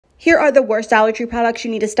Here are the worst Dollar Tree products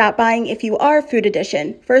you need to stop buying if you are food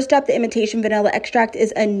addiction. First up, the imitation vanilla extract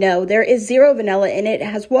is a no. There is zero vanilla in it. It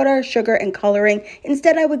has water, sugar, and coloring.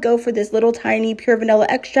 Instead, I would go for this little tiny pure vanilla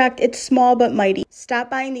extract. It's small but mighty.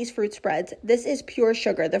 Stop buying these fruit spreads. This is pure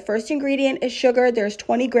sugar. The first ingredient is sugar. There's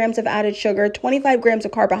 20 grams of added sugar, 25 grams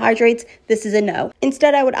of carbohydrates. This is a no.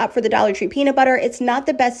 Instead, I would opt for the Dollar Tree peanut butter. It's not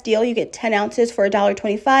the best deal. You get 10 ounces for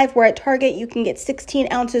 $1.25, where at Target, you can get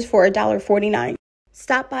 16 ounces for $1.49.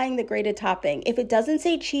 Stop buying the grated topping. If it doesn't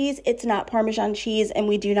say cheese, it's not Parmesan cheese, and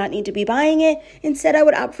we do not need to be buying it. Instead, I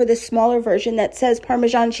would opt for this smaller version that says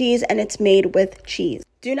Parmesan cheese, and it's made with cheese.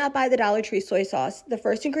 Do not buy the Dollar Tree soy sauce. The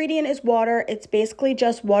first ingredient is water. It's basically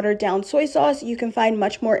just watered down soy sauce. You can find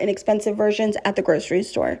much more inexpensive versions at the grocery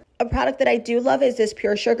store. A product that I do love is this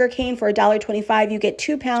pure sugar cane. For $1.25, you get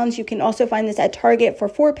 2 pounds. You can also find this at Target for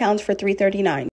 4 pounds for $3.39.